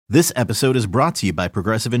This episode is brought to you by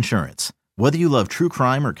Progressive Insurance. Whether you love true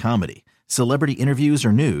crime or comedy, celebrity interviews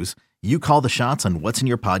or news, you call the shots on what's in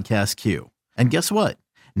your podcast queue. And guess what?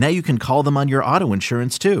 Now you can call them on your auto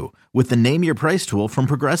insurance too with the Name Your Price tool from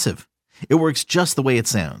Progressive. It works just the way it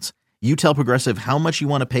sounds. You tell Progressive how much you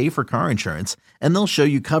want to pay for car insurance, and they'll show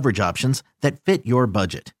you coverage options that fit your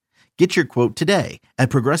budget. Get your quote today at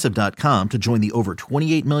Progressive.com to join the over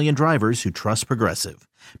 28 million drivers who trust Progressive.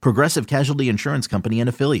 Progressive Casualty Insurance Company and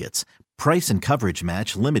Affiliates. Price and coverage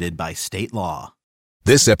match limited by state law.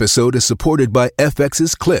 This episode is supported by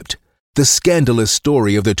FX's Clipped, the scandalous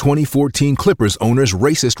story of the 2014 Clippers owner's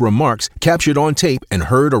racist remarks captured on tape and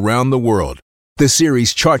heard around the world. The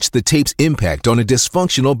series charts the tape's impact on a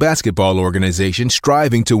dysfunctional basketball organization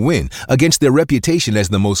striving to win against their reputation as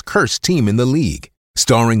the most cursed team in the league.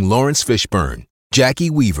 Starring Lawrence Fishburne, Jackie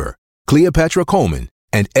Weaver, Cleopatra Coleman,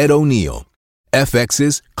 and Ed O'Neill.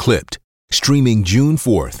 FX's Clipped, streaming June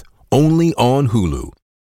 4th, only on Hulu.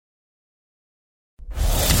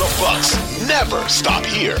 The Bucks never stop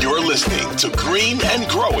here. You're listening to Green and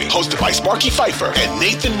Growing, hosted by Sparky Fifer and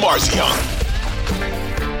Nathan Marzion.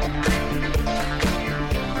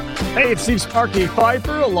 Hey, it's Steve Sparky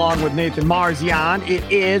Fifer along with Nathan Marzion. It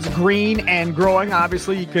is Green and Growing.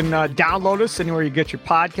 Obviously, you can download us anywhere you get your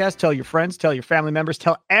podcast. Tell your friends, tell your family members,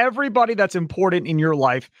 tell everybody that's important in your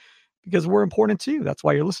life because we're important to you. That's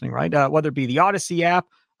why you're listening, right? Whether it be the Odyssey app,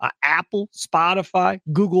 Apple, Spotify,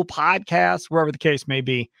 Google Podcasts, wherever the case may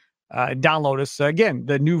be. Download us. Again,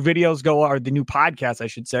 the new videos or the new podcasts, I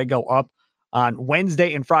should say, go up on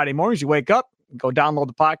Wednesday and Friday mornings. You wake up, go download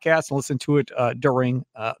the podcast and listen to it during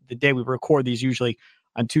the day. We record these usually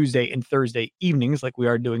on Tuesday and Thursday evenings like we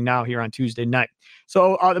are doing now here on Tuesday night.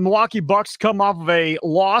 So the Milwaukee Bucks come off of a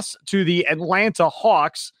loss to the Atlanta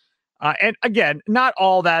Hawks. And again, not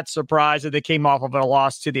all that surprised that they came off of a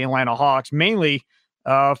loss to the Atlanta Hawks, mainly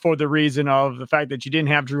for the reason of the fact that you didn't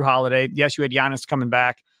have Drew Holiday. Yes, you had Giannis coming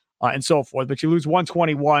back and so forth, but you lose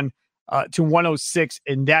 121 to 106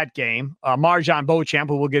 in that game. Marjan Beauchamp,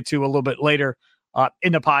 who we'll get to a little bit later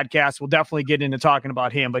in the podcast, we'll definitely get into talking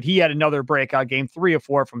about him. But he had another breakout game, 3 of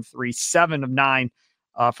 4 from 3, 7 of 9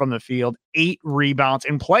 from the field, 8 rebounds,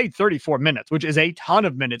 and played 34 minutes, which is a ton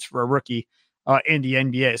of minutes for a rookie in the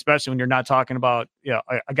NBA, especially when you're not talking about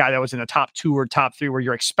a guy that was in the top 2 or top 3 where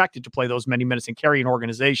you're expected to play those many minutes and carry an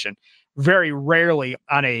organization. Very rarely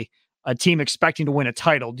on a team expecting to win a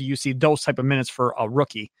title do you see those type of minutes for a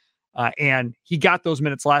rookie. And he got those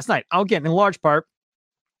minutes last night. Again, in large part,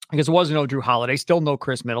 because there was no Drew Holiday, still no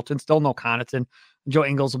Chris Middleton, still no Connaughton. Joe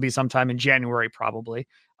Ingles will be sometime in January, probably.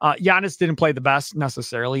 Giannis didn't play the best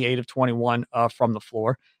necessarily, 8 of 21 from the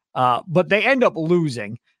floor. But they end up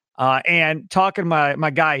losing. And talking to my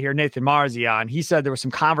guy here, Nathan Marzion, he said there were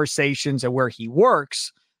some conversations at where he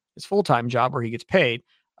works, his full-time job where he gets paid,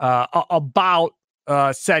 about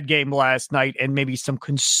said game last night and maybe some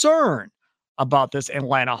concern about this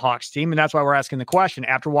Atlanta Hawks team. And that's why we're asking the question,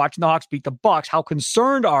 after watching the Hawks beat the Bucks, how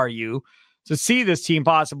concerned are you to see this team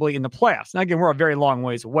possibly in the playoffs? Now, again, we're a very long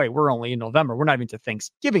ways away. We're only in November. We're not even to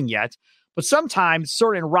Thanksgiving yet. But sometimes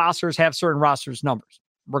certain rosters have certain rosters numbers,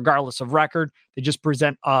 regardless of record. They just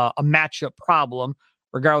present a matchup problem,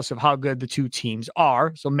 regardless of how good the two teams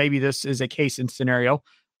are. So maybe this is a case and scenario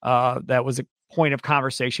that was a point of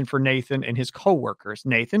conversation for Nathan and his coworkers.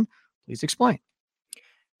 Nathan, please explain.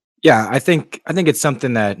 Yeah, I think it's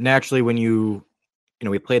something that naturally when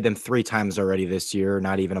we played them 3 times already this year,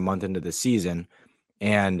 not even a month into the season,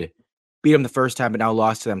 and beat them the first time, but now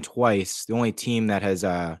lost to them twice. The only team that has,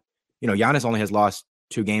 Giannis only has lost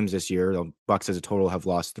 2 games this year. The Bucks as a total have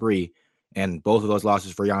lost 3, and both of those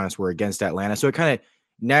losses for Giannis were against Atlanta. So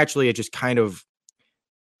it just kind of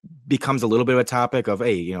becomes a little bit of a topic of,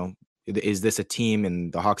 hey, is this a team?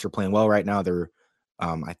 And the Hawks are playing well right now. They're,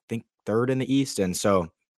 I think, 3rd in the East, and so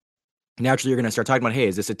naturally you're going to start talking about, hey,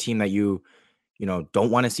 is this a team that you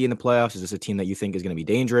don't want to see in the playoffs? Is this a team that you think is going to be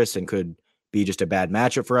dangerous and could be just a bad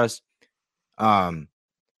matchup for us?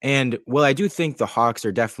 And well, I do think the Hawks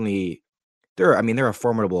are definitely, they're a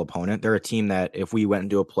formidable opponent. They're a team that if we went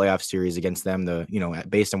into a playoff series against them,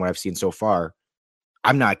 based on what I've seen so far,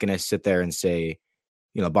 I'm not going to sit there and say,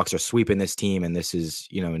 Bucks are sweeping this team and this is,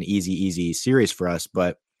 an easy series for us.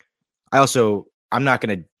 But I'm not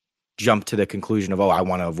going to jump to the conclusion of, I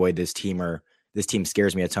want to avoid this team or this team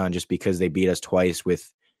scares me a ton just because they beat us twice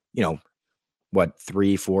with,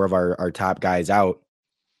 3-4 of our top guys out.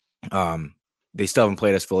 They still haven't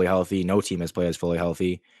played us fully healthy. No team has played us fully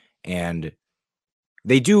healthy. And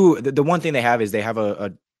they do. The one thing they have is they have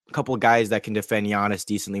a couple of guys that can defend Giannis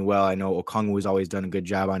decently well. I know Okongwu has always done a good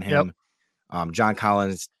job on him. Yep. John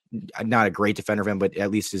Collins not a great defender of him, but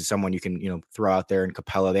at least is someone you can, throw out there. And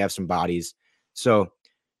Capella, they have some bodies. So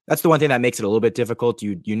that's the one thing that makes it a little bit difficult.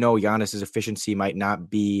 Giannis's efficiency might not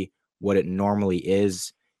be what it normally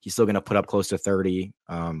is. He's still going to put up close to 30,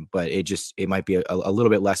 but it might be a little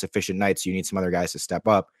bit less efficient night. So you need some other guys to step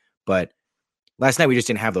up. But last night we just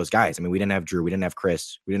didn't have those guys. I mean, we didn't have Drew, we didn't have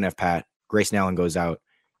Chris, we didn't have Pat. Grayson Allen goes out.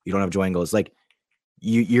 You don't have Joe Ingles. Like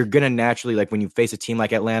you're going to naturally, like when you face a team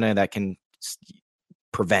like Atlanta that can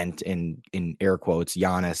prevent in air quotes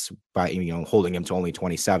Giannis by holding him to only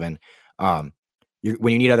 27. When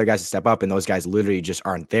you need other guys to step up and those guys literally just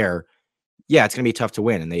aren't there. Yeah, it's going to be tough to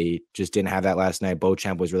win. And they just didn't have that last night.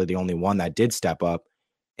 Beauchamp was really the only one that did step up.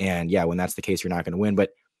 And yeah, when that's the case, you're not going to win.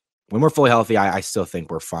 But when we're fully healthy, I still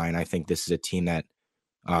think we're fine. I think this is a team that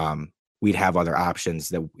we'd have other options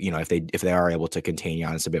that, if they are able to contain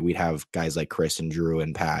Giannis a bit, we'd have guys like Chris and Drew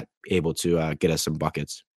and Pat able to get us some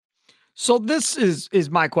buckets. So this is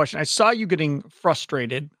my question. I saw you getting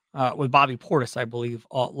frustrated with Bobby Portis, I believe,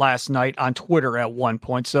 last night on Twitter at one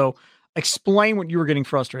point. So explain what you were getting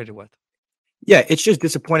frustrated with. Yeah, it's just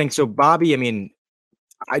disappointing. So Bobby, and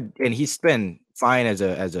he's been fine as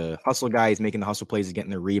a hustle guy. He's making the hustle plays, he's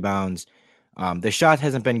getting the rebounds. The shot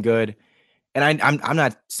hasn't been good. And I'm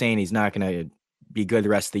not saying he's not going to be good the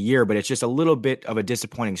rest of the year, but it's just a little bit of a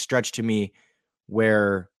disappointing stretch to me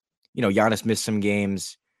where, Giannis missed some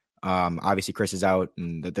games. Obviously Chris is out,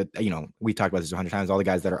 and we talked about this 100 times, all the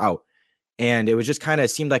guys that are out. And it was just kind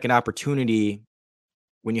of seemed like an opportunity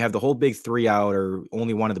when you have the whole big three out or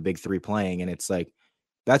only one of the big three playing. And it's like,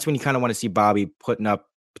 that's when you kind of want to see Bobby putting up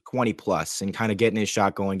 20 plus and kind of getting his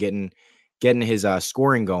shot going, getting his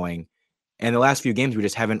scoring going. And the last few games, we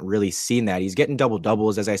just haven't really seen that. He's getting double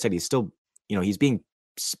doubles. As I said, he's still, he's being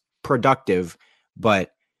productive,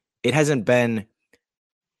 but it hasn't been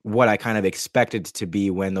what I kind of expected to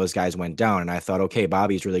be when those guys went down. And I thought, okay,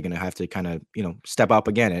 Bobby's really going to have to kind of, step up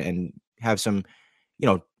again and have some,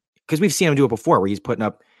 because we've seen him do it before where he's putting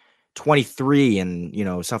up 23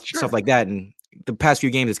 and, stuff like that. And the past few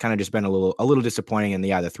games, it's kind of just been a little disappointing. And the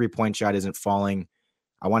 3-point shot isn't falling.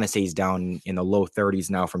 I want to say he's down in the low 30s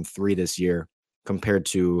now from 3 this year compared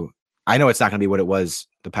to, I know it's not going to be what it was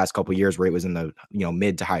the past couple of years where it was in the,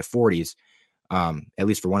 mid to high 40s. At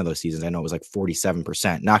least for one of those seasons. I know it was like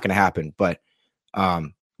 47%, not going to happen, but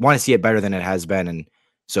want to see it better than it has been. And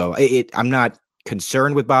so I'm not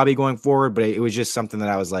concerned with Bobby going forward, but it was just something that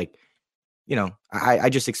I was like, I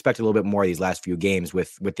just expected a little bit more of these last few games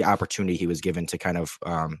with the opportunity he was given to kind of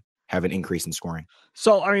have an increase in scoring.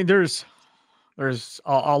 So, there's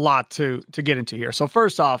a lot to get into here. So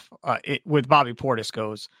first off, with Bobby Portis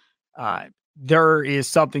goes, there is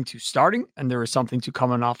something to starting and there is something to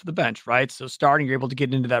coming off the bench, right? So starting, you're able to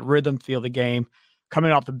get into that rhythm, feel the game.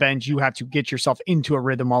 Coming off the bench, you have to get yourself into a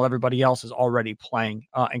rhythm while everybody else is already playing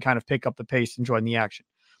and kind of pick up the pace and join the action.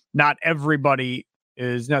 Not everybody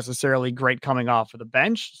is necessarily great coming off of the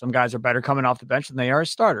bench. Some guys are better coming off the bench than they are as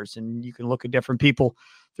starters. And you can look at different people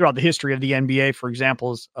throughout the history of the NBA for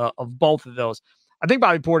examples of both of those. I think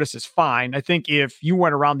Bobby Portis is fine. I think if you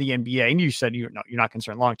went around the NBA and you said you're not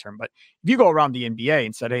concerned long-term, but if you go around the NBA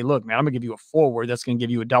and said, hey, look, man, I'm going to give you a forward that's going to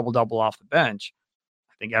give you a double-double off the bench,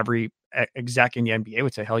 I think every exec in the NBA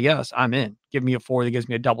would say, hell yes, I'm in. Give me a forward that gives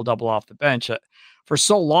me a double-double off the bench. For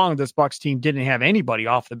so long, this Bucks team didn't have anybody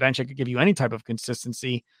off the bench that could give you any type of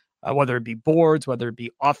consistency, whether it be boards, whether it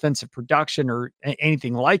be offensive production or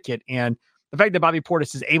anything like it. And the fact that Bobby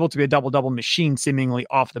Portis is able to be a double-double machine seemingly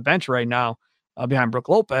off the bench right now, behind Brook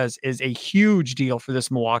Lopez is a huge deal for this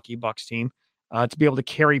Milwaukee Bucks team to be able to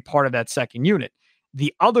carry part of that second unit.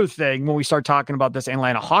 The other thing, when we start talking about this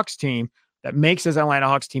Atlanta Hawks team, that makes this Atlanta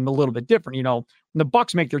Hawks team a little bit different. When the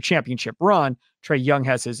Bucks make their championship run, Trae Young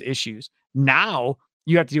has his issues. Now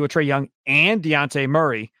you have to deal with Trae Young and Dejounte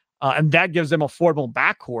Murray, and that gives them a formidable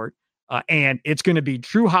backcourt. And it's going to be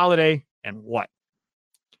Drew Holiday and what?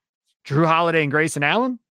 Drew Holiday and Grayson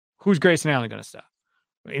Allen? Who's Grayson Allen going to stop?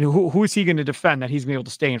 Who is he going to defend that he's going to be able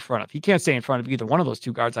to stay in front of? He can't stay in front of either one of those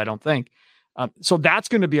two guards, I don't think. So that's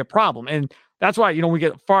going to be a problem. And that's why, we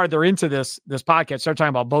get farther into this podcast, start talking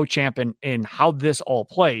about Beauchamp and how this all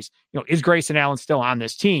plays. Is Grayson Allen still on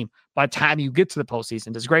this team by the time you get to the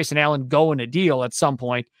postseason? Does Grayson Allen go in a deal at some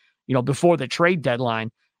point, before the trade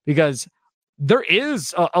deadline? Because there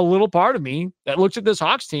is a little part of me that looks at this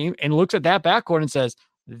Hawks team and looks at that backcourt and says,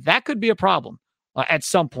 that could be a problem. At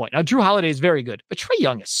some point. Now, Drew Holiday is very good, but Trae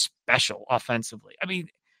Young is special offensively.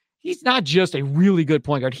 He's not just a really good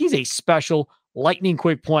point guard. He's a special, lightning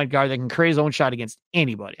quick point guard that can create his own shot against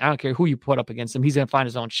anybody. I don't care who you put up against him. He's going to find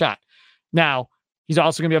his own shot. Now, he's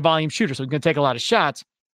also going to be a volume shooter, so he's going to take a lot of shots.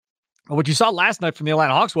 What you saw last night from the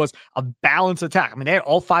Atlanta Hawks was a balanced attack. I mean, they had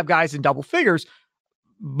all 5 guys in double figures,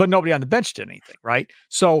 but nobody on the bench did anything, right?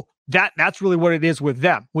 So that's really what it is with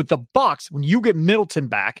them. With the Bucks, when you get Middleton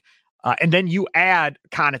back, and then you add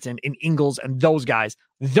Connaughton and Ingles and those guys,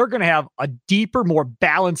 they're going to have a deeper, more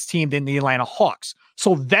balanced team than the Atlanta Hawks.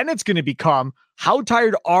 So then it's going to become, how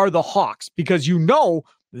tired are the Hawks? Because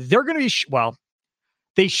they're going to be,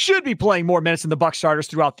 they should be playing more minutes than the Bucks starters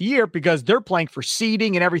throughout the year because they're playing for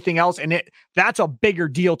seeding and everything else, and that's a bigger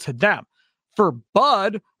deal to them. For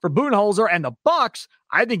Budenholzer and the Bucks,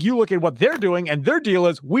 I think you look at what they're doing, and their deal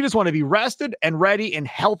is we just want to be rested and ready and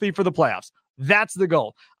healthy for the playoffs. That's the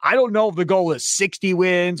goal. I don't know if the goal is 60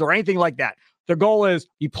 wins or anything like that. The goal is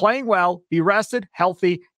be playing well, be rested,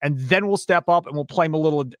 healthy, and then we'll step up and we'll play them a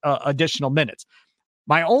little additional minutes.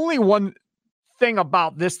 My only one thing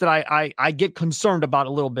about this that I get concerned about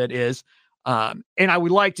a little bit is, and I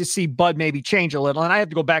would like to see Bud maybe change a little, and I have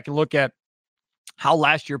to go back and look at how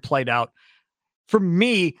last year played out. For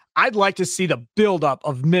me, I'd like to see the buildup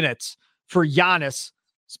of minutes for Giannis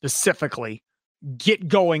specifically get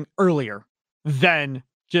going earlier than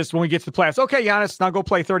just when we get to the playoffs. Okay, Giannis, now go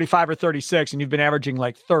play 35 or 36, and you've been averaging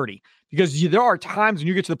like 30. Because there are times when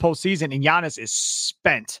you get to the postseason and Giannis is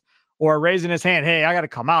spent or raising his hand, hey, I got to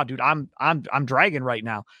come out, dude. I'm dragging right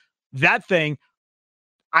now. That thing,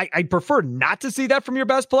 I prefer not to see that from your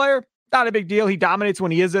best player. Not a big deal. He dominates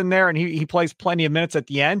when he is in there, and he plays plenty of minutes at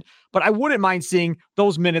the end. But I wouldn't mind seeing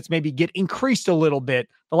those minutes maybe get increased a little bit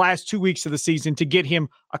the last 2 weeks of the season to get him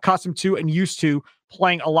accustomed to and used to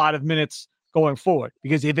playing a lot of minutes going forward.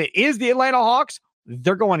 Because if it is the Atlanta Hawks,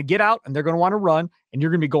 they're going to get out and they're going to want to run, and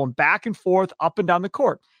you're going to be going back and forth up and down the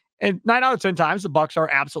court. And 9 out of 10 times, the Bucks are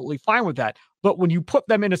absolutely fine with that. But when you put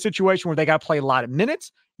them in a situation where they got to play a lot of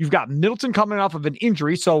minutes, you've got Middleton coming off of an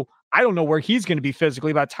injury, so I don't know where he's going to be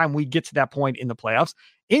physically by the time we get to that point in the playoffs.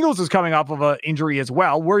 Ingles is coming off of an injury as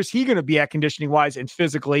well. Where is he going to be at conditioning-wise and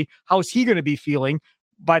physically? How is he going to be feeling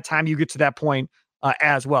by the time you get to that point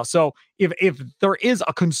as well? So if there is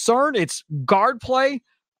a concern, it's guard play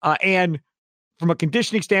and from a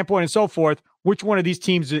conditioning standpoint and so forth, which one of these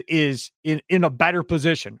teams is in a better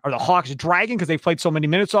position? Are the Hawks dragging because they've played so many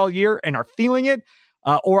minutes all year and are feeling it?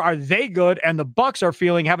 Or are they good and the Bucks are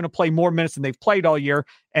feeling having to play more minutes than they've played all year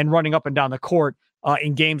and running up and down the court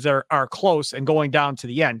in games that are close and going down to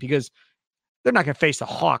the end? Because they're not going to face the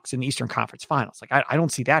Hawks in the Eastern Conference Finals. Like I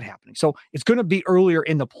don't see that happening. So it's going to be earlier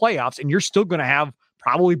in the playoffs, and you're still going to have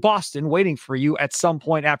probably Boston waiting for you at some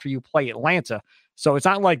point after you play Atlanta. So it's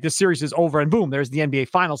not like this series is over and boom, there's the NBA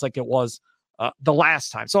Finals like it was the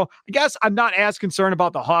last time. So I guess I'm not as concerned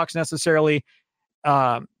about the Hawks necessarily.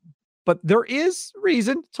 But there is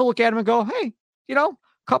reason to look at them and go, hey, a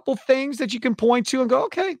couple things that you can point to and go,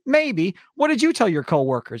 okay, maybe. What did you tell your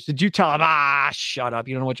coworkers? Did you tell them, shut up,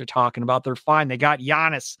 you don't know what you're talking about. They're fine. They got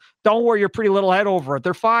Giannis. Don't worry your pretty little head over it.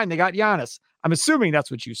 They're fine. They got Giannis. I'm assuming that's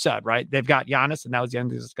what you said, right? They've got Giannis, and that was the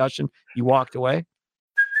end of the discussion. You walked away.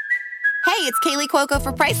 Hey, it's Kaylee Cuoco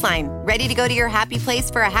for Priceline. Ready to go to your happy place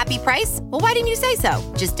for a happy price? Well, why didn't you say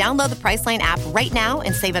so? Just download the Priceline app right now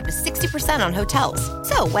and save up to 60% on hotels.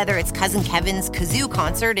 So whether it's Cousin Kevin's Kazoo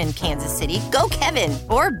Concert in Kansas City, go Kevin,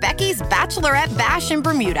 or Becky's Bachelorette Bash in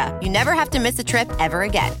Bermuda, you never have to miss a trip ever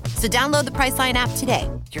again. So download the Priceline app today.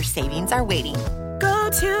 Your savings are waiting. Go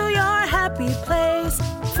to your happy place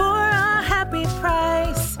for a happy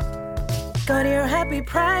price. Go to your happy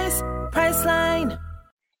price, Priceline.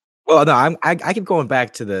 Well, no, I keep going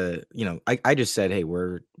back to the, I just said, hey,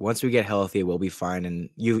 once we get healthy, we'll be fine. And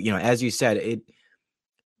as you said,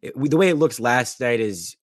 the way it looks last night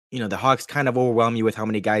is, the Hawks kind of overwhelm you with how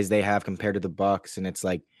many guys they have compared to the Bucks. And it's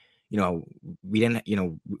like, we didn't,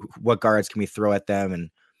 what guards can we throw at them? And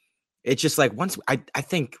it's just like I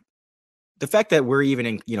think the fact that we're even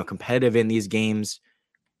in, competitive in these games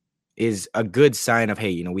is a good sign of,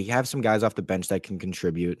 hey, we have some guys off the bench that can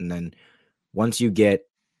contribute. And then once you get,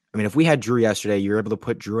 if we had Drew yesterday, you're able to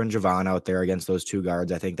put Drew and Javon out there against those two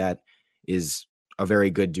guards. I think that is a very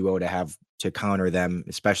good duo to have to counter them,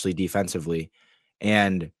 especially defensively.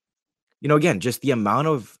 And, again, just the amount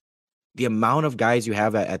of guys you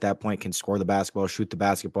have at that point can score the basketball, shoot the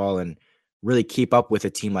basketball, and really keep up with a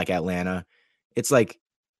team like Atlanta. It's like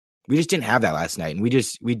we just didn't have that last night, and we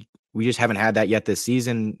just haven't had that yet this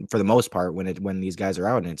season for the most part when these guys are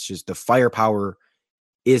out, and it's just the firepower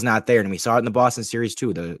is not there. And we saw it in the Boston series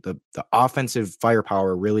too. The offensive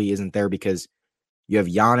firepower really isn't there because you have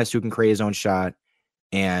Giannis who can create his own shot,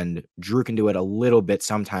 and Drew can do it a little bit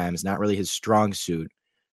sometimes, not really his strong suit.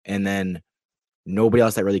 And then nobody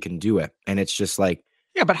else that really can do it. And it's just like,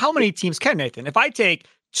 yeah, but how many teams can, Nathan? If I take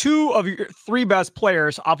 2 of your 3 best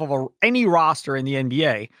players off of any roster in the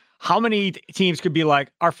NBA, how many teams could be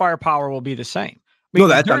like, our firepower will be the same? No,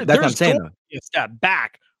 that's what I'm saying, though. A step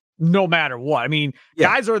back no matter what. I mean,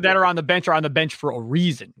 guys that are on the bench are on the bench for a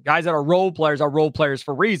reason. Guys that are role players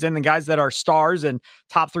for a reason. And guys that are stars and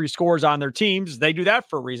top 3 scorers on their teams, they do that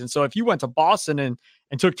for a reason. So if you went to Boston and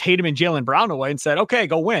took Tatum and Jaylen Brown away and said, okay,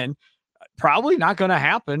 go win, probably not going to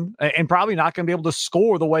happen, and probably not going to be able to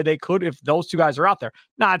score the way they could if those two guys are out there.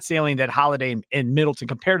 Not saying that Holiday and Middleton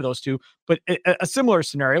compare to those two, but a similar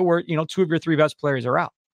scenario where, 2 of your 3 best players are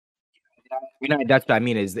out. That's what I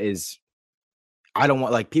mean is I don't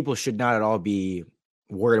want, like, people should not at all be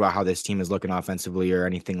worried about how this team is looking offensively or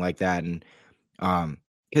anything like that. And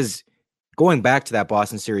because going back to that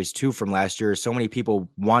Boston series too from last year, so many people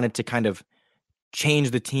wanted to kind of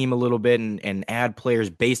change the team a little bit and add players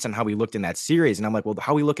based on how we looked in that series. And I'm like, well,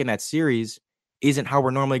 how we look in that series isn't how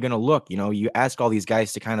we're normally going to look. You ask all these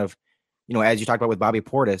guys to kind of, as you talked about with Bobby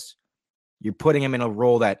Portis, you're putting him in a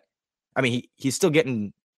role that, I mean, he's still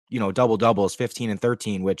getting, double doubles, 15 and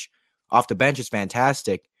 13, which off the bench is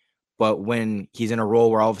fantastic. But when he's in a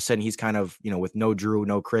role where all of a sudden he's kind of, with no Drew,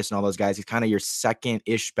 no Chris and all those guys, he's kind of your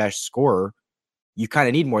second-ish best scorer. You kind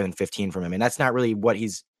of need more than 15 from him. And that's not really what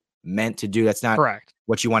he's meant to do. That's not correct.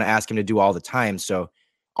 What you want to ask him to do all the time. So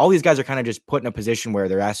all these guys are kind of just put in a position where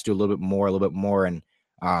they're asked to do a little bit more. And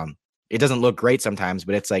it doesn't look great sometimes,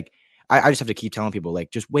 but it's like, I just have to keep telling people,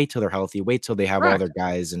 like, just wait till they're healthy, wait till they have all their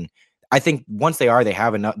guys. And I think once they are, they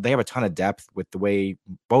have a ton of depth with the way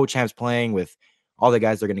Beauchamp's playing, with all the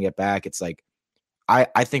guys they're going to get back. It's like,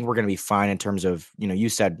 I think we're going to be fine in terms of, you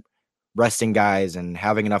said resting guys and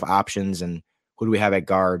having enough options and who do we have at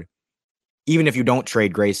guard. Even if you don't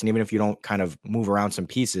trade Grayson, even if you don't kind of move around some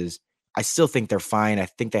pieces, I still think they're fine. I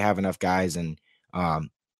think they have enough guys, and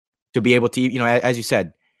to be able to, as you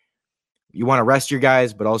said, you want to rest your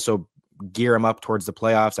guys, but also gear them up towards the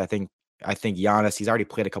playoffs. I think Giannis, he's already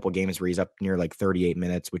played a couple games where he's up near like 38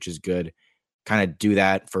 minutes, which is good. Kind of do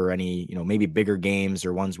that for any, maybe bigger games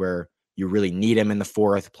or ones where you really need him in the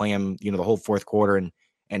fourth, play him, the whole fourth quarter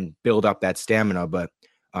and build up that stamina. But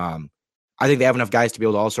I think they have enough guys to be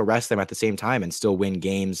able to also rest them at the same time and still win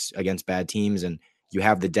games against bad teams. And you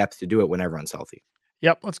have the depth to do it when everyone's healthy.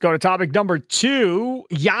 Yep. Let's go to topic number 2.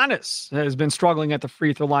 Giannis has been struggling at the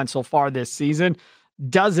free throw line so far this season.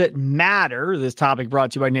 Does it matter? This topic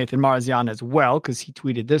brought to you by Nathan Marzian as well, because he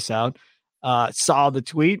tweeted this out. Saw the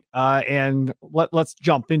tweet, and let's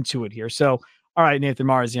jump into it here. So, all right, Nathan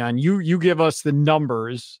Marzian, you give us the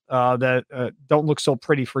numbers that don't look so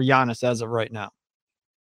pretty for Giannis as of right now.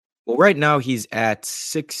 Well, right now he's at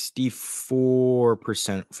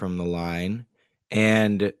 64% from the line,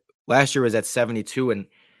 and last year was at 72. And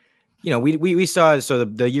we saw, so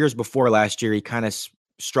the years before last year he kind of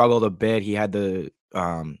struggled a bit. He had the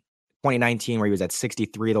 2019 where he was at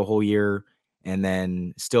 63 the whole year, and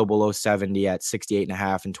then still below 70 at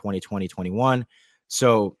 68.5 in 2020-21.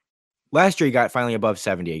 So last year he got finally above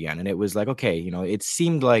 70 again, and it was like, okay, it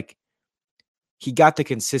seemed like he got the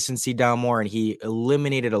consistency down more, and he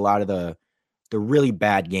eliminated a lot of the really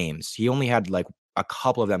bad games. He only had like a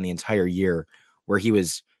couple of them the entire year where he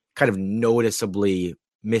was kind of noticeably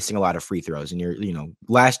missing a lot of free throws. And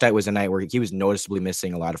last night was a night where he was noticeably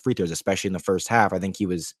missing a lot of free throws, especially in the first half. I think he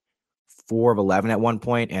was 4 of 11 at one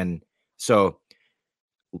point. And so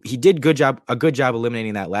he did a good job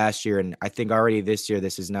eliminating that last year. And I think already this year,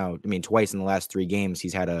 this is now, twice in the last 3 games,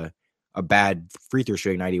 he's had a bad free throw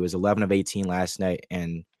shooting night. He was 11 of 18 last night.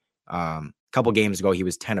 And a couple games ago, he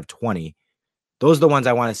was 10 of 20. Those are the ones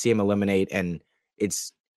I want to see him eliminate. And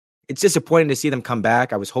it's disappointing to see them come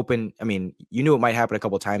back. I was hoping, you knew it might happen a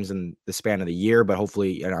couple of times in the span of the year, but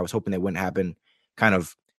hopefully, I was hoping they wouldn't happen kind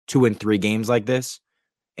of 2 and 3 games like this.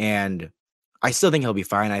 And I still think he'll be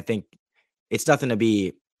fine. I think it's nothing to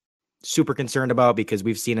be super concerned about because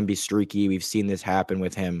we've seen him be streaky. We've seen this happen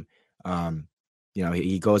with him.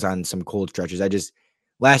 He goes on some cold stretches.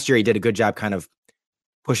 Last year he did a good job kind of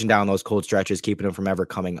pushing down those cold stretches, keeping him from ever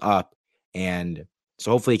coming up. And so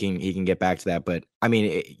hopefully he can get back to that. But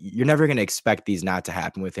you're never going to expect these not to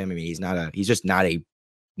happen with him. He's just not a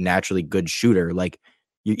naturally good shooter. Like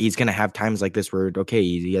he's going to have times like this where, okay,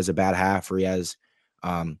 he has a bad half or he has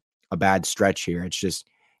a bad stretch here. It's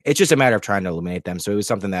just a matter of trying to eliminate them. So it was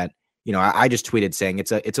something that, I just tweeted saying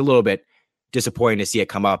it's a little bit disappointing to see it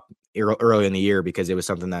come up early in the year because it was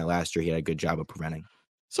something that last year he had a good job of preventing.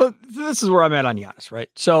 So this is where I'm at on Giannis, right?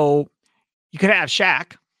 So you could have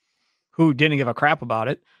Shaq, who didn't give a crap about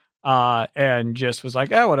it, and just was like,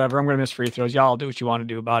 whatever, I'm going to miss free throws. Y'all do what you want to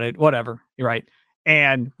do about it. Whatever. You're right.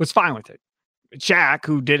 And was fine with it. Shaq,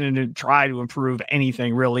 who didn't try to improve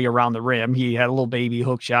anything really around the rim. He had a little baby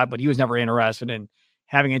hook shot, but he was never interested in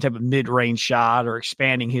having any type of mid-range shot or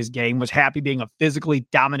expanding his game, was happy being a physically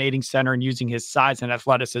dominating center and using his size and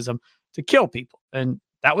athleticism to kill people. And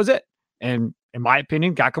that was it. And in my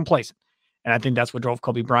opinion, got complacent. And I think that's what drove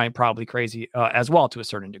Kobe Bryant probably crazy as well to a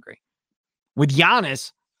certain degree. With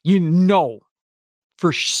Giannis, you know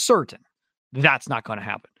for certain that's not going to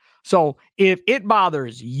happen. So if it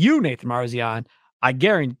bothers you, Nathan Marzian, I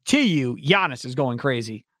guarantee you Giannis is going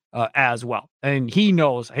crazy as well. And he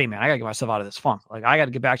knows, hey, man, I got to get myself out of this funk. Like, I got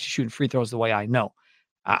to get back to shooting free throws the way I know.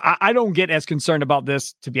 I don't get as concerned about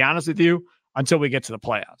this, to be honest with you, until we get to the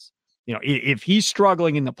playoffs. You know, if he's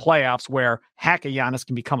struggling in the playoffs where heck, Giannis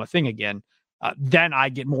can become a thing again, then I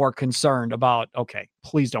get more concerned about, okay,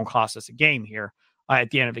 please don't cost us a game here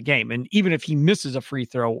at the end of the game. And even if he misses a free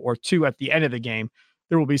throw or two at the end of the game,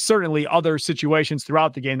 there will be certainly other situations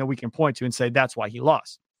throughout the game that we can point to and say that's why he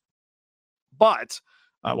lost. But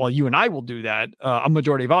while you and I will do that, a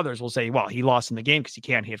majority of others will say, well, he lost in the game because he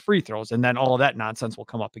can't hit free throws. And then all of that nonsense will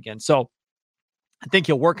come up again. So I think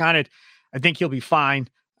he'll work on it. I think he'll be fine.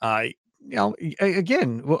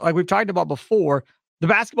 Again, like we've talked about before, the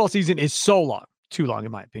basketball season is so long, too long,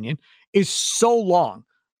 in my opinion, is so long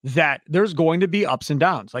that there's going to be ups and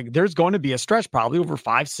downs. Like there's going to be a stretch probably over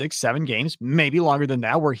 5, 6, 7 games, maybe longer than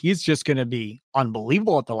that, where he's just going to be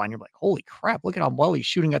unbelievable at the line. You're like, holy crap, look at how well he's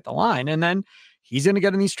shooting at the line. And then he's going to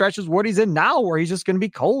get in these stretches what he's in now, where he's just going to be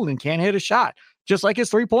cold and can't hit a shot, just like his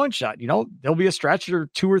 3-point shot. You know, there'll be a stretch or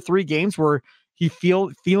 2 or 3 games where he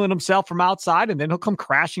feeling himself from outside, and then he'll come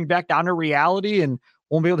crashing back down to reality and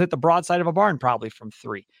won't be able to hit the broadside of a barn probably from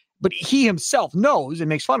 3. But he himself knows and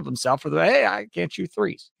makes fun of himself for the, hey, I can't shoot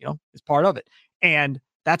threes. You know, it's part of it. And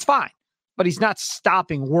that's fine. But he's not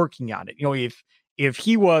stopping working on it. You know, if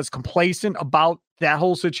he was complacent about that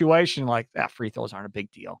whole situation, like that free throws aren't a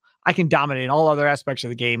big deal. I can dominate in all other aspects of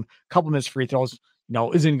the game. A couple of his free throws, you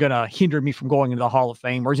know, isn't going to hinder me from going into the Hall of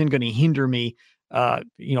Fame or isn't going to hinder me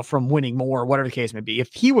from winning more, whatever the case may be.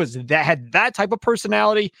 If he was had that type of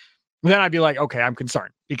personality, then I'd be like, okay, I'm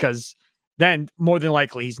concerned, because then more than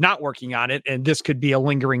likely he's not working on it. And this could be a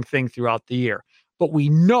lingering thing throughout the year. But we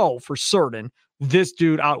know for certain this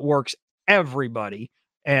dude outworks everybody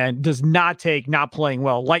and does not take not playing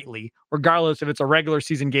well lightly, regardless if it's a regular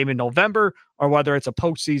season game in November or whether it's a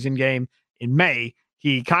postseason game in May.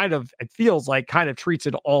 He it feels like treats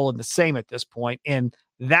it all in the same at this point. And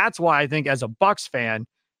that's why I think as a Bucks fan,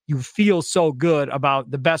 you feel so good about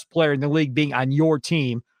the best player in the league being on your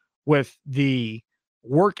team with the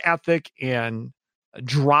work ethic and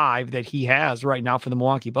drive that he has right now for the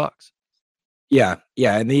Milwaukee Bucks. Yeah.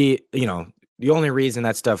 And the only reason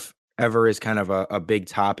that stuff ever is kind of a big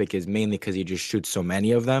topic is mainly because he just shoots so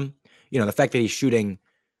many of them. You know, the fact that he's shooting,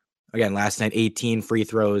 again, last night, 18 free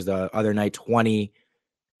throws, the other night, 20.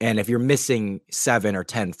 And if you're missing 7 or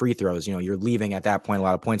 10 free throws, you know, you're leaving at that point a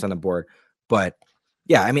lot of points on the board. But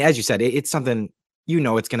yeah, I mean, as you said, it's something, you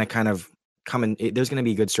know, it's going to kind of come in. There's going to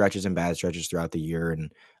be good stretches and bad stretches throughout the year.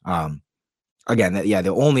 And again,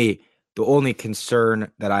 the only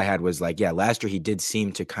concern that I had was like, yeah, last year he did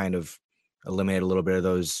seem to kind of eliminate a little bit of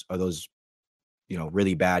those, you know,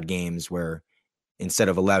 really bad games where instead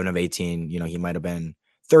of 11 of 18, you know, he might have been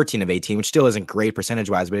 13 of 18, which still isn't great percentage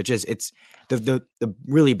wise, but it's the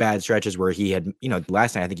really bad stretches where he had, you know,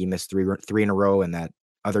 last night I think he missed three in a row, and that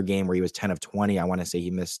other game where he was 10 of 20, I want to say he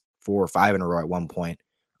missed 4 or 5 in a row at one point.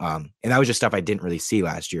 And that was just stuff I didn't really see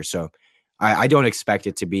last year. So I don't expect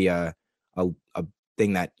it to be a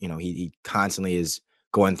thing that, you know, he constantly is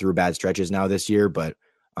going through bad stretches now this year. But,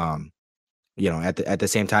 you know, at the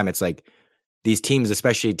same time, it's like these teams,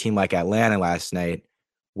 especially a team like Atlanta last night,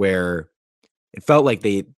 where it felt like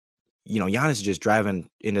they, you know, Giannis is just driving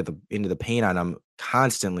into the paint on them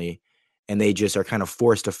constantly, and they just are kind of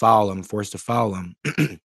forced to foul him.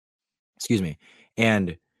 Excuse me.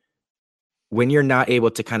 And when you're not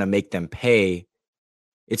able to kind of make them pay,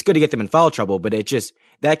 it's good to get them in foul trouble, but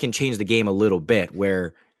that can change the game a little bit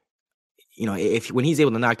where, you know, when he's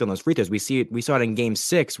able to knock down those free throws, we saw it in game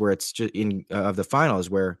 6 where it's just of the finals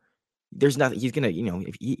where there's nothing, he's going to, you know,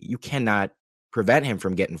 you cannot prevent him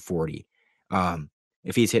from getting 40.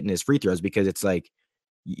 If he's hitting his free throws, because it's like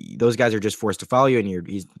those guys are just forced to follow you, and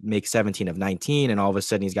he makes 17 of 19, and all of a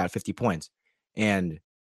sudden he's got 50 points. And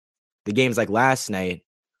the games like last night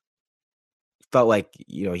felt like,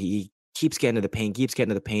 you know, he keeps getting to the paint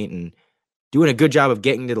and doing a good job of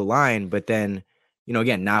getting to the line, but then, you know,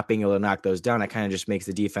 again, not being able to knock those down, that kind of just makes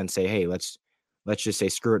the defense say, hey, let's let's just say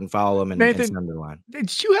screw it and follow him and Nathan, send him to the line.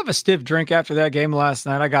 did you have a stiff drink after that game last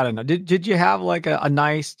night? I gotta know. Did you have like a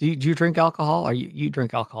nice? Do you drink alcohol? Or you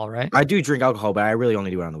drink alcohol, right? I do drink alcohol, but I really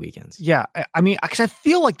only do it on the weekends. Yeah, I mean, because I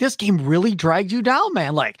feel like this game really dragged you down,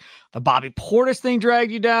 man. Like the Bobby Portis thing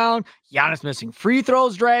dragged you down. Giannis missing free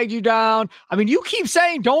throws dragged you down. I mean, you keep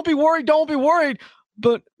saying, "Don't be worried, don't be worried."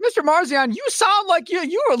 But Mr. Marzian, you sound like you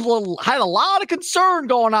had a lot of concern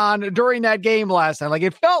going on during that game last night. Like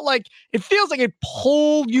it feels like it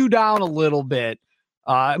pulled you down a little bit,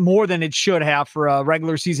 more than it should have for a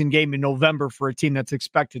regular season game in November for a team that's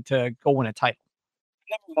expected to go win a title.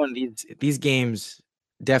 Number one, these games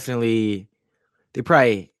definitely, they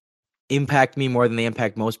probably impact me more than they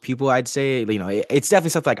impact most people. I'd say, it's definitely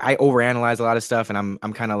something like I overanalyze a lot of stuff, and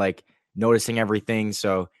I'm kind of like noticing everything.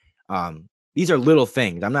 So, these are little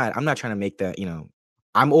things. I'm not trying to make that,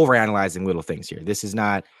 I'm overanalyzing little things here. This is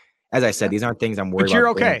not, as I said, these aren't things I'm worried about. But you're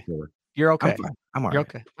okay. You're okay. I'm fine. I'm all right. You're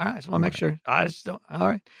okay. All right. I just want to make sure. I just don't. All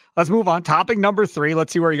right. Let's move on. Topic number 3.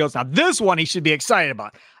 Let's see where he goes. Now, this one he should be excited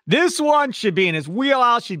about. This one should be in his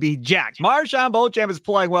wheelhouse, should be jacked. MarJon Beauchamp is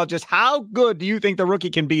playing well. Just how good do you think the rookie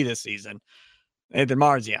can be this season? Nathan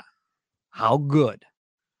Marzian, how good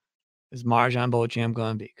is MarJon Beauchamp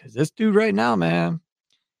going to be? Because this dude right now, man,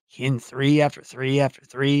 hitting 3 after 3 after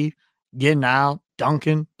 3, getting out,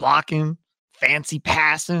 dunking, blocking, fancy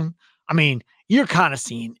passing. I mean, you're kind of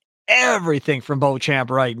seeing everything from Beauchamp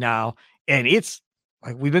right now. And it's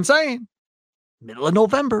like we've been saying, middle of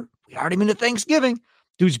November. We already been to Thanksgiving.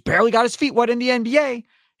 Dude's barely got his feet wet in the NBA.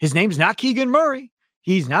 His name's not Keegan Murray.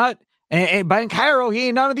 He's not, and Banchero, he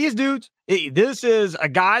ain't none of these dudes. This is a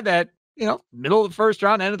guy that, middle of the first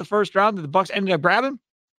round, end of the first round, that the Bucks ended up grabbing.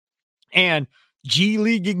 And G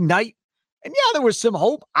League Ignite. And yeah, there was some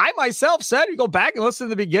hope. I myself said, you go back and listen to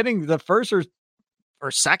the beginning, the first or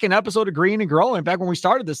second episode of Green and Growing, back when we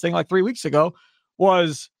started this thing like 3 weeks ago,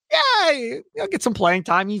 was, he'll get some playing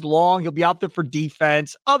time. He's long. He'll be out there for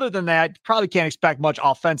defense. Other than that, probably can't expect much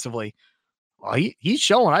offensively. Well, he's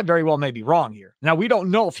showing I very well may be wrong here. Now, we don't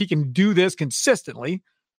know if he can do this consistently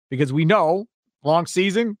because we know long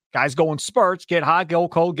season, guys go in spurts, get hot, go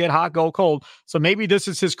cold, get hot, go cold. So maybe this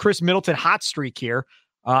is his Chris Middleton hot streak here.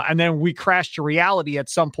 And then we crash to reality at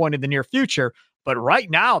some point in the near future. But right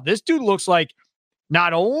now, this dude looks like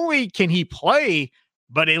not only can he play,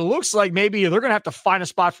 but it looks like maybe they're going to have to find a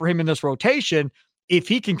spot for him in this rotation. If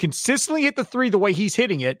he can consistently hit the 3 the way he's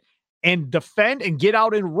hitting it and defend and get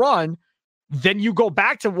out and run, then you go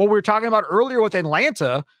back to what we were talking about earlier with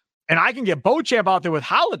Atlanta, and I can get Beauchamp out there with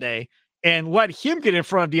Holiday and let him get in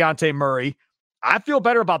front of Dejounte Murray. I feel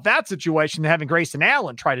better about that situation than having Grayson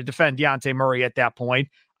Allen try to defend Dejounte Murray at that point.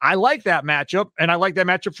 I like that matchup, and I like that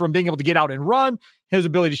matchup from being able to get out and run, his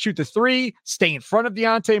ability to shoot the 3, stay in front of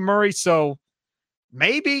Dejounte Murray. So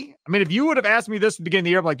maybe, if you would have asked me this at the beginning of the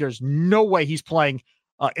year, I'm like, there's no way he's playing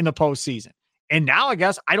in the postseason. And now I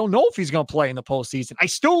guess I don't know if he's going to play in the postseason. I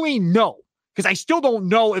still lean no, because I still don't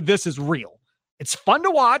know if this is real. It's fun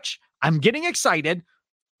to watch. I'm getting excited.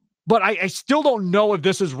 But I still don't know if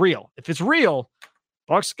this is real. If it's real,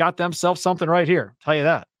 Bucks got themselves something right here. I'll tell you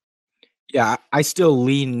that. Yeah, I still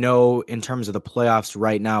lean no in terms of the playoffs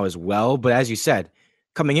right now as well. But as you said,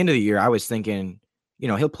 coming into the year, I was thinking,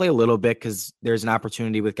 he'll play a little bit because there's an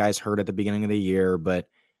opportunity with guys hurt at the beginning of the year, but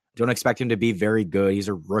don't expect him to be very good. He's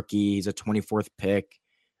a rookie. He's a 24th pick.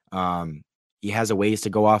 He has a ways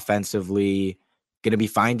to go offensively, going to be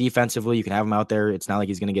fine defensively. You can have him out there. It's not like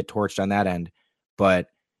he's going to get torched on that end. But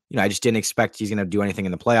I just didn't expect he's going to do anything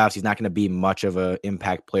in the playoffs. He's not going to be much of an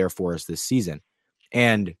impact player for us this season.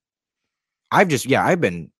 And I've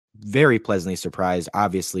been very pleasantly surprised,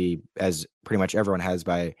 obviously, as pretty much everyone has,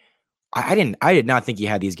 by I did not think he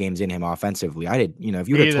had these games in him offensively. If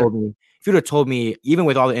you would have told me, even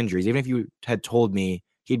with all the injuries, even if you had told me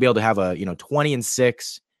he'd be able to have a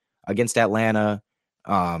 20-6 against Atlanta,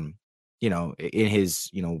 in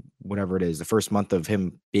his, whatever it is, the first month of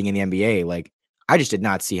him being in the NBA, like, I just did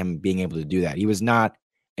not see him being able to do that. He was not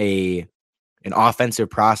an offensive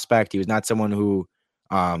prospect. He was not someone who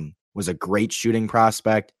was a great shooting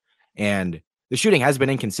prospect. And the shooting has been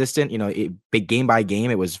inconsistent. Big game by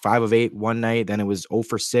game, it was 5 of 8 one night. Then it was 0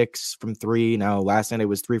 for 6 from 3. Now last night it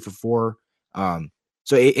was 3 for 4.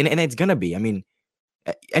 So it's going to be,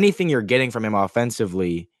 anything you're getting from him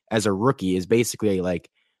offensively as a rookie is basically like,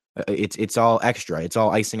 it's all extra. It's all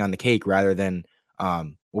icing on the cake rather than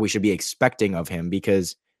what we should be expecting of him,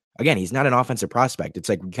 because again, he's not an offensive prospect. It's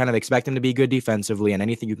like we kind of expect him to be good defensively, and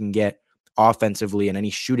anything you can get offensively and any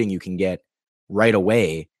shooting you can get right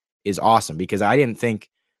away is awesome, because I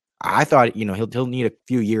thought, he'll need a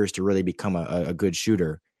few years to really become a good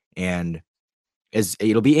shooter. And as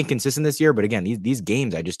it'll be inconsistent this year. But again, these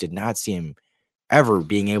games, I just did not see him ever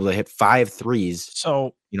being able to hit 5 threes.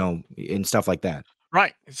 So, and stuff like that.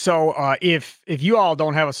 Right. So if you all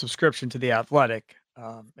don't have a subscription to The Athletic,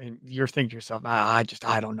 and you're thinking to yourself, I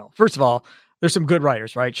don't know. First of all, there's some good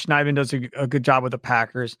writers, right? Schneidman does a good job with the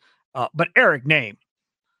Packers. But Eric Name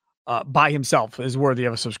by himself is worthy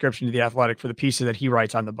of a subscription to The Athletic for the pieces that he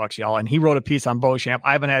writes on the Bucks, y'all. And he wrote a piece on Beauchamp.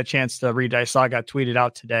 I haven't had a chance to read it. I saw it got tweeted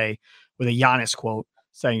out today with a Giannis quote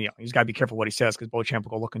saying, he's got to be careful what he says because Beauchamp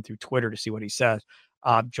will go looking through Twitter to see what he says.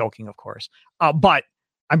 Joking, of course. But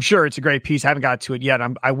I'm sure it's a great piece. I haven't got to it yet.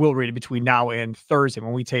 I will read it between now and Thursday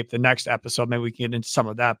when we tape the next episode. Maybe we can get into some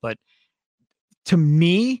of that. But to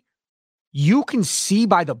me, you can see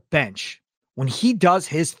by the bench when he does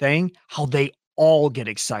his thing, how they all get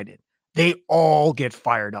excited. They all get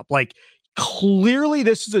fired up. Like, clearly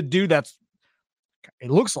this is a dude that's, it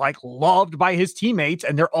looks like, loved by his teammates,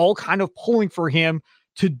 and they're all kind of pulling for him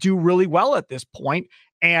to do really well at this point.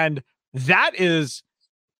 And that is,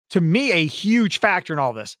 to me, a huge factor in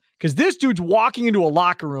all this, because this dude's walking into a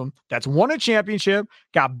locker room that's won a championship,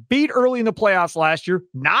 got beat early in the playoffs last year,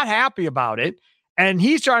 not happy about it. And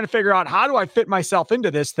he's trying to figure out, how do I fit myself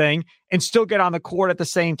into this thing and still get on the court at the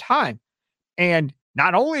same time? And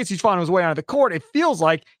not only has he found his way onto the court, it feels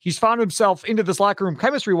like he's found himself into this locker room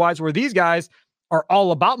chemistry-wise, where these guys are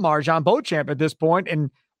all about MarJon Beauchamp at this point,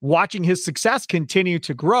 and watching his success continue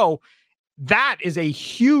to grow. That is a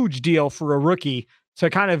huge deal for a rookie to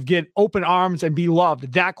kind of get open arms and be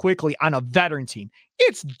loved that quickly on a veteran team.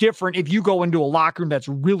 It's different if you go into a locker room that's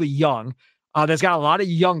really young, that's got a lot of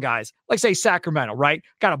young guys, like say Sacramento, right?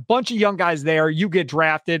 Got a bunch of young guys there. You get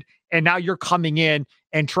drafted, and now you're coming in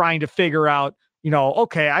and trying to figure out,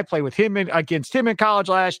 okay, I played with him against him in college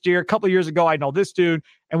last year. A couple of years ago, I know this dude,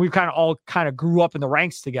 and we've all grew up in the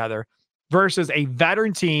ranks together, versus a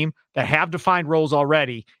veteran team that have defined roles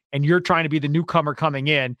already, and you're trying to be the newcomer coming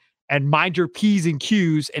in and mind your P's and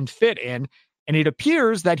Q's and fit in. And it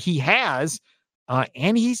appears that he has,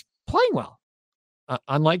 and he's playing well,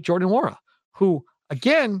 unlike Jordan Nwora, who,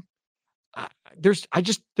 again, there's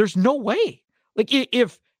no way. Like,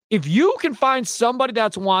 if you can find somebody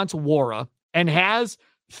that wants Nwora and has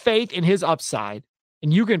faith in his upside,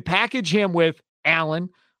 and you can package him with Allen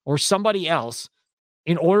or somebody else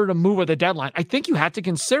in order to move at the deadline, I think you have to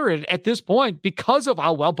consider it at this point because of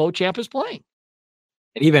how well Beauchamp is playing.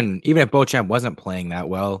 Even if Beauchamp wasn't playing that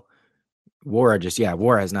well,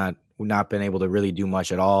 Nwora has not been able to really do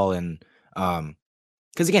much at all. And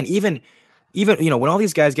because again, even when all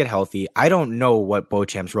these guys get healthy, I don't know what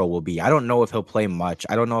Beauchamp's role will be. I don't know if he'll play much.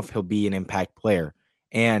 I don't know if he'll be an impact player.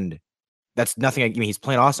 And that's nothing. He's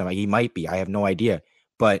playing awesome. He might be. I have no idea.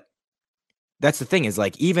 But that's the thing, is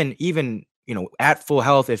like, even at full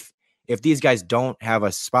health, if these guys don't have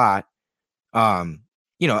a spot, like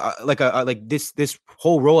this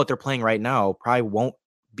whole role that they're playing right now probably won't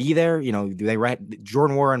be there.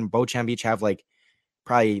 Jordan Nwora and Beauchamp each have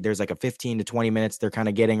probably there's a 15 to 20 minutes they're kind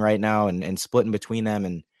of getting right now and splitting between them.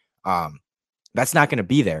 And that's not going to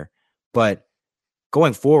be there. But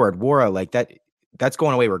going forward, Nwora, that's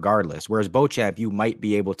going away regardless. Whereas Beauchamp, you might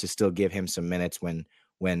be able to still give him some minutes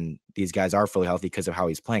when these guys are fully healthy because of how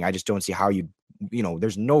he's playing. I just don't see how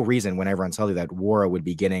there's no reason when everyone's healthy that Nwora would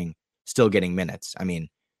be still getting minutes. I mean,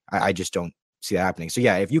 I just don't see that happening. So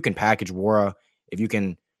yeah, if you can package Nwora, if you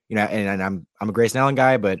can, and I'm a Grayson Allen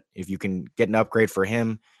guy, but if you can get an upgrade for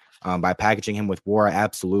him by packaging him with Nwora,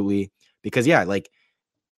 absolutely. Because yeah,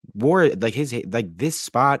 Nwora, this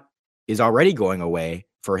spot is already going away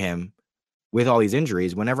for him with all these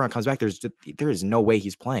injuries. When everyone comes back, there is no way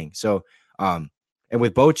he's playing. So, and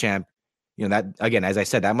with Beauchamp, that, again, as I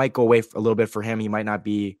said, that might go away a little bit for him. He might not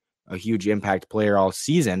be a huge impact player all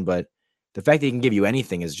season, but the fact that he can give you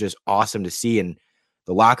anything is just awesome to see. And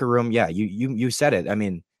the locker room, yeah, you said it. I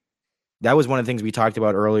mean, that was one of the things we talked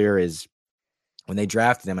about earlier, is when they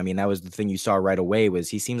drafted him. I mean, that was the thing you saw right away, was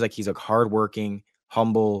he seems like he's a hardworking,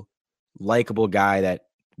 humble, likable guy that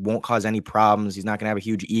won't cause any problems. He's not going to have a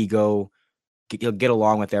huge ego. He'll get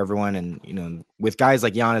along with everyone. And, with guys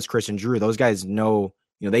like Giannis, Chris, and Drew, those guys know,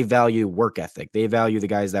 they value work ethic. They value the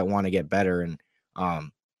guys that want to get better.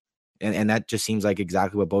 And that just seems like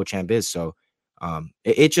exactly what Beauchamp is. So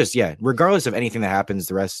it just, yeah, regardless of anything that happens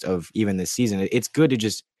the rest of even this season, it's good to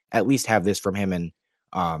just at least have this from him. And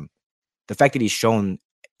the fact that he's shown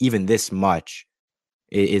even this much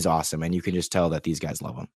is awesome. And you can just tell that these guys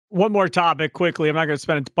love him. One more topic quickly. I'm not going to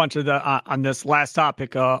spend a bunch of on this last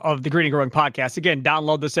topic of the Green and Growing podcast. Again,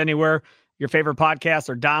 download this anywhere your favorite podcasts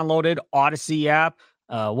are downloaded. Odyssey app,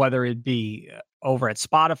 whether it be over at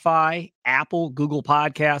Spotify, Apple, Google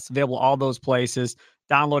Podcasts, available all those places.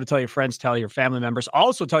 Download it, tell your friends, tell your family members.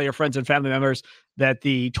 Also tell your friends and family members that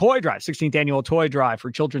the toy drive, 16th annual toy drive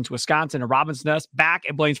for Children's Wisconsin and Robin's Nest, back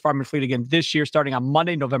at Blaine's Farm and Fleet again this year, starting on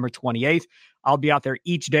Monday, November 28th. I'll be out there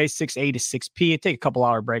each day, 6 a to 6 p. Take a couple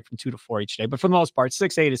hour break from 2 to 4 each day. But for the most part,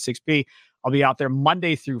 6 a to 6 p. I'll be out there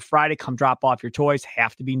Monday through Friday. Come drop off your toys.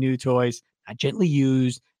 Have to be new toys, not gently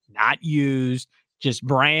used, not used. Just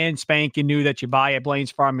brand spanking new that you buy at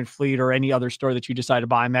Blaine's Farm and Fleet or any other store that you decide to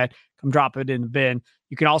buy them at. Come drop it in the bin.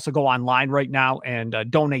 You can also go online right now and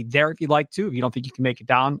donate there if you'd like to. If you don't think you can make it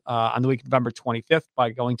down on the week of November 25th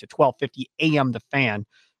by going to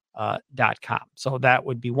 1250amthefan.com. So that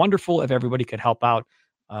would be wonderful if everybody could help out.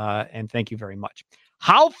 And thank you very much.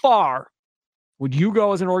 How far would you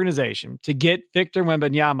go as an organization to get Victor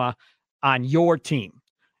Wembanyama on your team?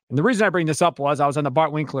 And the reason I bring this up was I was on the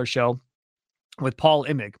Bart Winkler show with Paul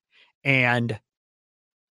Imig, and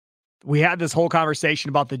we had this whole conversation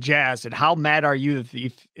about the Jazz and how mad are you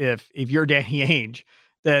if you're Danny Ainge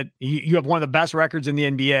that you have one of the best records in the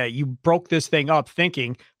NBA. You broke this thing up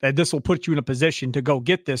thinking that this will put you in a position to go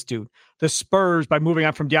get this dude. The Spurs, by moving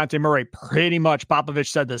on from Dejounte Murray, pretty much Popovich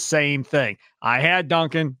said the same thing. I had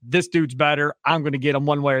Duncan. This dude's better. I'm going to get him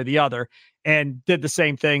one way or the other, and did the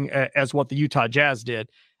same thing as what the Utah Jazz did.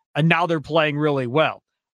 And now they're playing really well.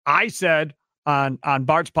 I said on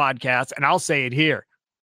Bart's podcast, and I'll say it here,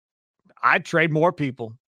 I'd trade more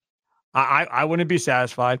people. I wouldn't be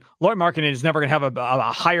satisfied. Lauri Markkanen is never going to have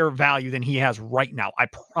a higher value than he has right now. I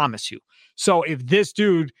promise you. So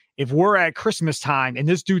if we're at Christmas time and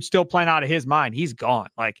this dude's still playing out of his mind, he's gone.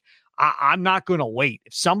 Like, I'm not going to wait.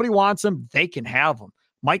 If somebody wants him, they can have him.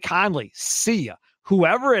 Mike Conley, see ya.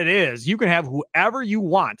 Whoever it is, you can have whoever you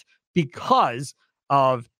want because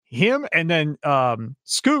of him. And then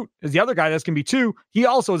Scoot is the other guy that's going to be two. He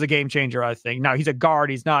also is a game changer, I think. Now, he's a guard.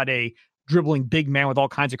 He's not a dribbling big man with all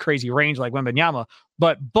kinds of crazy range like Wembanyama,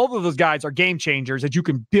 but both of those guys are game changers that you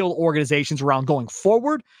can build organizations around going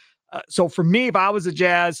forward. So for me, if I was a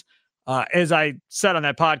Jazz, as I said on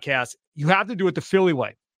that podcast, you have to do it the Philly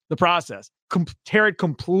way, the process. Tear it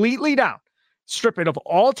completely down, strip it of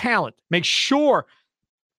all talent, make sure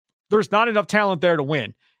there's not enough talent there to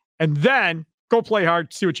win, and then go play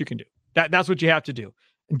hard, see what you can do. That's what you have to do.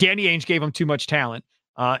 Danny Ainge gave them too much talent.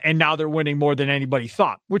 And now they're winning more than anybody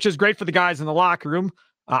thought, which is great for the guys in the locker room,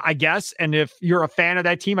 I guess. And if you're a fan of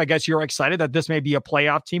that team, I guess you're excited that this may be a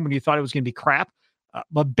playoff team when you thought it was going to be crap.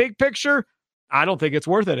 But big picture, I don't think it's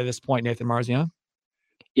worth it at this point, Nathan Marzian.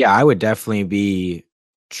 Yeah, I would definitely be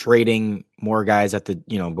trading more guys at the,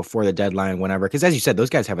 before the deadline, whenever. Because as you said,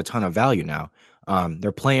 those guys have a ton of value now.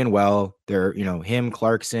 They're playing well. They're, him,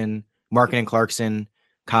 Clarkson, Markkanen, Clarkson,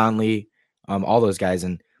 Conley, all those guys.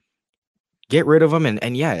 And get rid of him.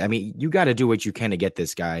 And yeah, I mean, you got to do what you can to get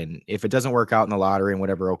this guy. And if it doesn't work out in the lottery and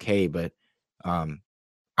whatever, okay. But I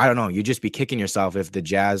don't know. You just be kicking yourself if the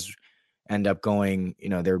Jazz end up going,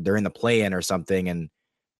 they're in the play-in or something and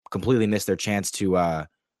completely miss their chance to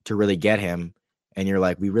really get him. And you're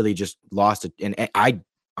like, we really just lost it. And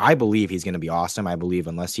I believe he's going to be awesome. I believe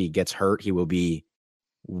unless he gets hurt, he will be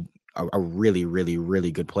a really, really,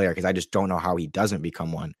 really good player. Cause I just don't know how he doesn't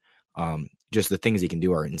become one. Just the things he can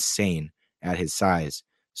do are insane at his size.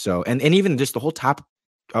 So, and even just the whole top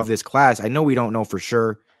of this class, I know we don't know for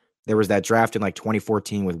sure. There was that draft in like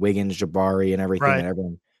 2014 with Wiggins, Jabari, and everything that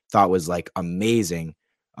everyone thought was like amazing.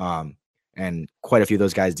 And quite a few of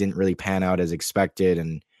those guys didn't really pan out as expected.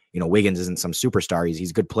 And, Wiggins isn't some superstar. He's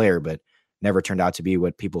a good player, but never turned out to be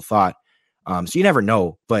what people thought. So you never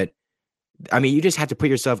know. But I mean, you just have to put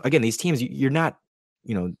yourself, again, these teams, you're not,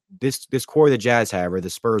 this core the Jazz have or the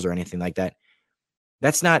Spurs or anything like that.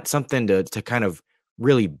 That's not something to kind of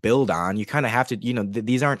really build on. You kind of have to,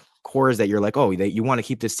 these aren't cores that you're like, oh, you want to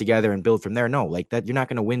keep this together and build from there. No, like that, you're not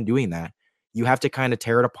going to win doing that. You have to kind of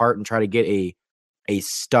tear it apart and try to get a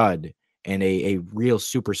stud and a real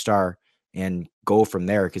superstar and go from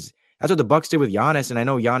there. Because that's what the Bucks did with Giannis. And I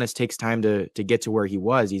know Giannis takes time to get to where he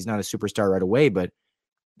was. He's not a superstar right away, but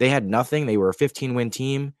they had nothing. They were a 15-win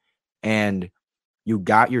team, and you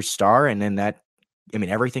got your star, and then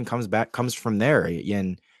everything comes from there.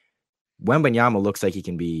 And Wembanyama looks like he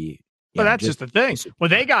can be. But that's just the thing. When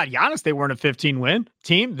they got Giannis, they weren't a 15-win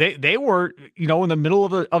team. They were, in the middle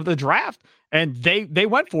of the draft, and they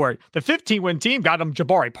went for it. The 15-win team got him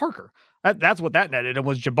Jabari Parker. That's what that netted. It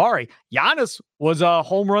was Jabari. Giannis was a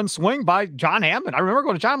home run swing by John Hammond. I remember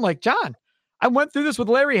going to John, I'm like, John, I went through this with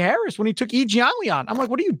Larry Harris when he took E. Gianni on. I'm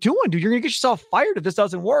like, what are you doing, dude? You're going to get yourself fired if this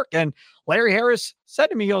doesn't work. And Larry Harris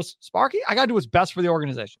said to me, he goes, Sparky, I got to do what's best for the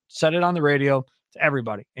organization. Said it on the radio to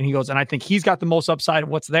everybody. And he goes, and I think he's got the most upside of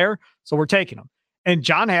what's there. So we're taking him. And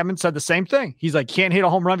John Hammond said the same thing. He's like, can't hit a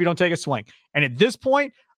home run if you don't take a swing. And at this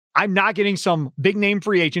point, I'm not getting some big name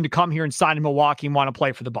free agent to come here and sign in Milwaukee and want to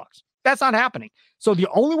play for the Bucks. That's not happening. So the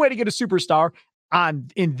only way to get a superstar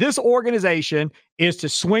in this organization is to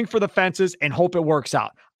swing for the fences and hope it works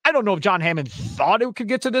out. I don't know if John Hammond thought it could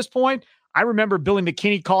get to this point. I remember Billy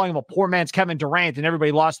McKinney calling him a poor man's Kevin Durant, and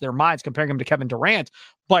everybody lost their minds comparing him to Kevin Durant.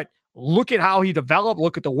 But look at how he developed.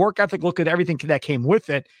 Look at the work ethic. Look at everything that came with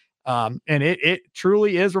it. And it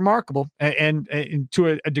truly is remarkable. And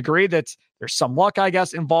to a degree that's there's some luck, I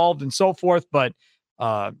guess, involved and so forth. But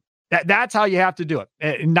that's how you have to do it.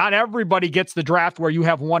 And not everybody gets the draft where you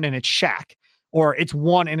have one and it's Shaq, or it's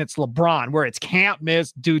one and it's LeBron, where it's can't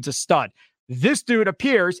miss, dude's a stud. This dude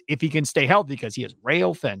appears, if he can stay healthy, because he is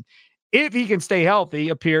rail thin, if he can stay healthy,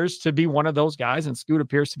 appears to be one of those guys, and Scoot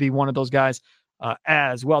appears to be one of those guys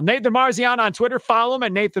as well. Nathan Marzian on Twitter. Follow him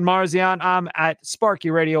at Nathan Marzian. I'm at Sparky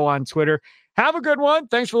Radio on Twitter. Have a good one.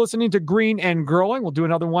 Thanks for listening to Green and Growing. We'll do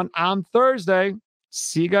another one on Thursday.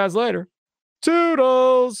 See you guys later.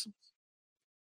 Toodles.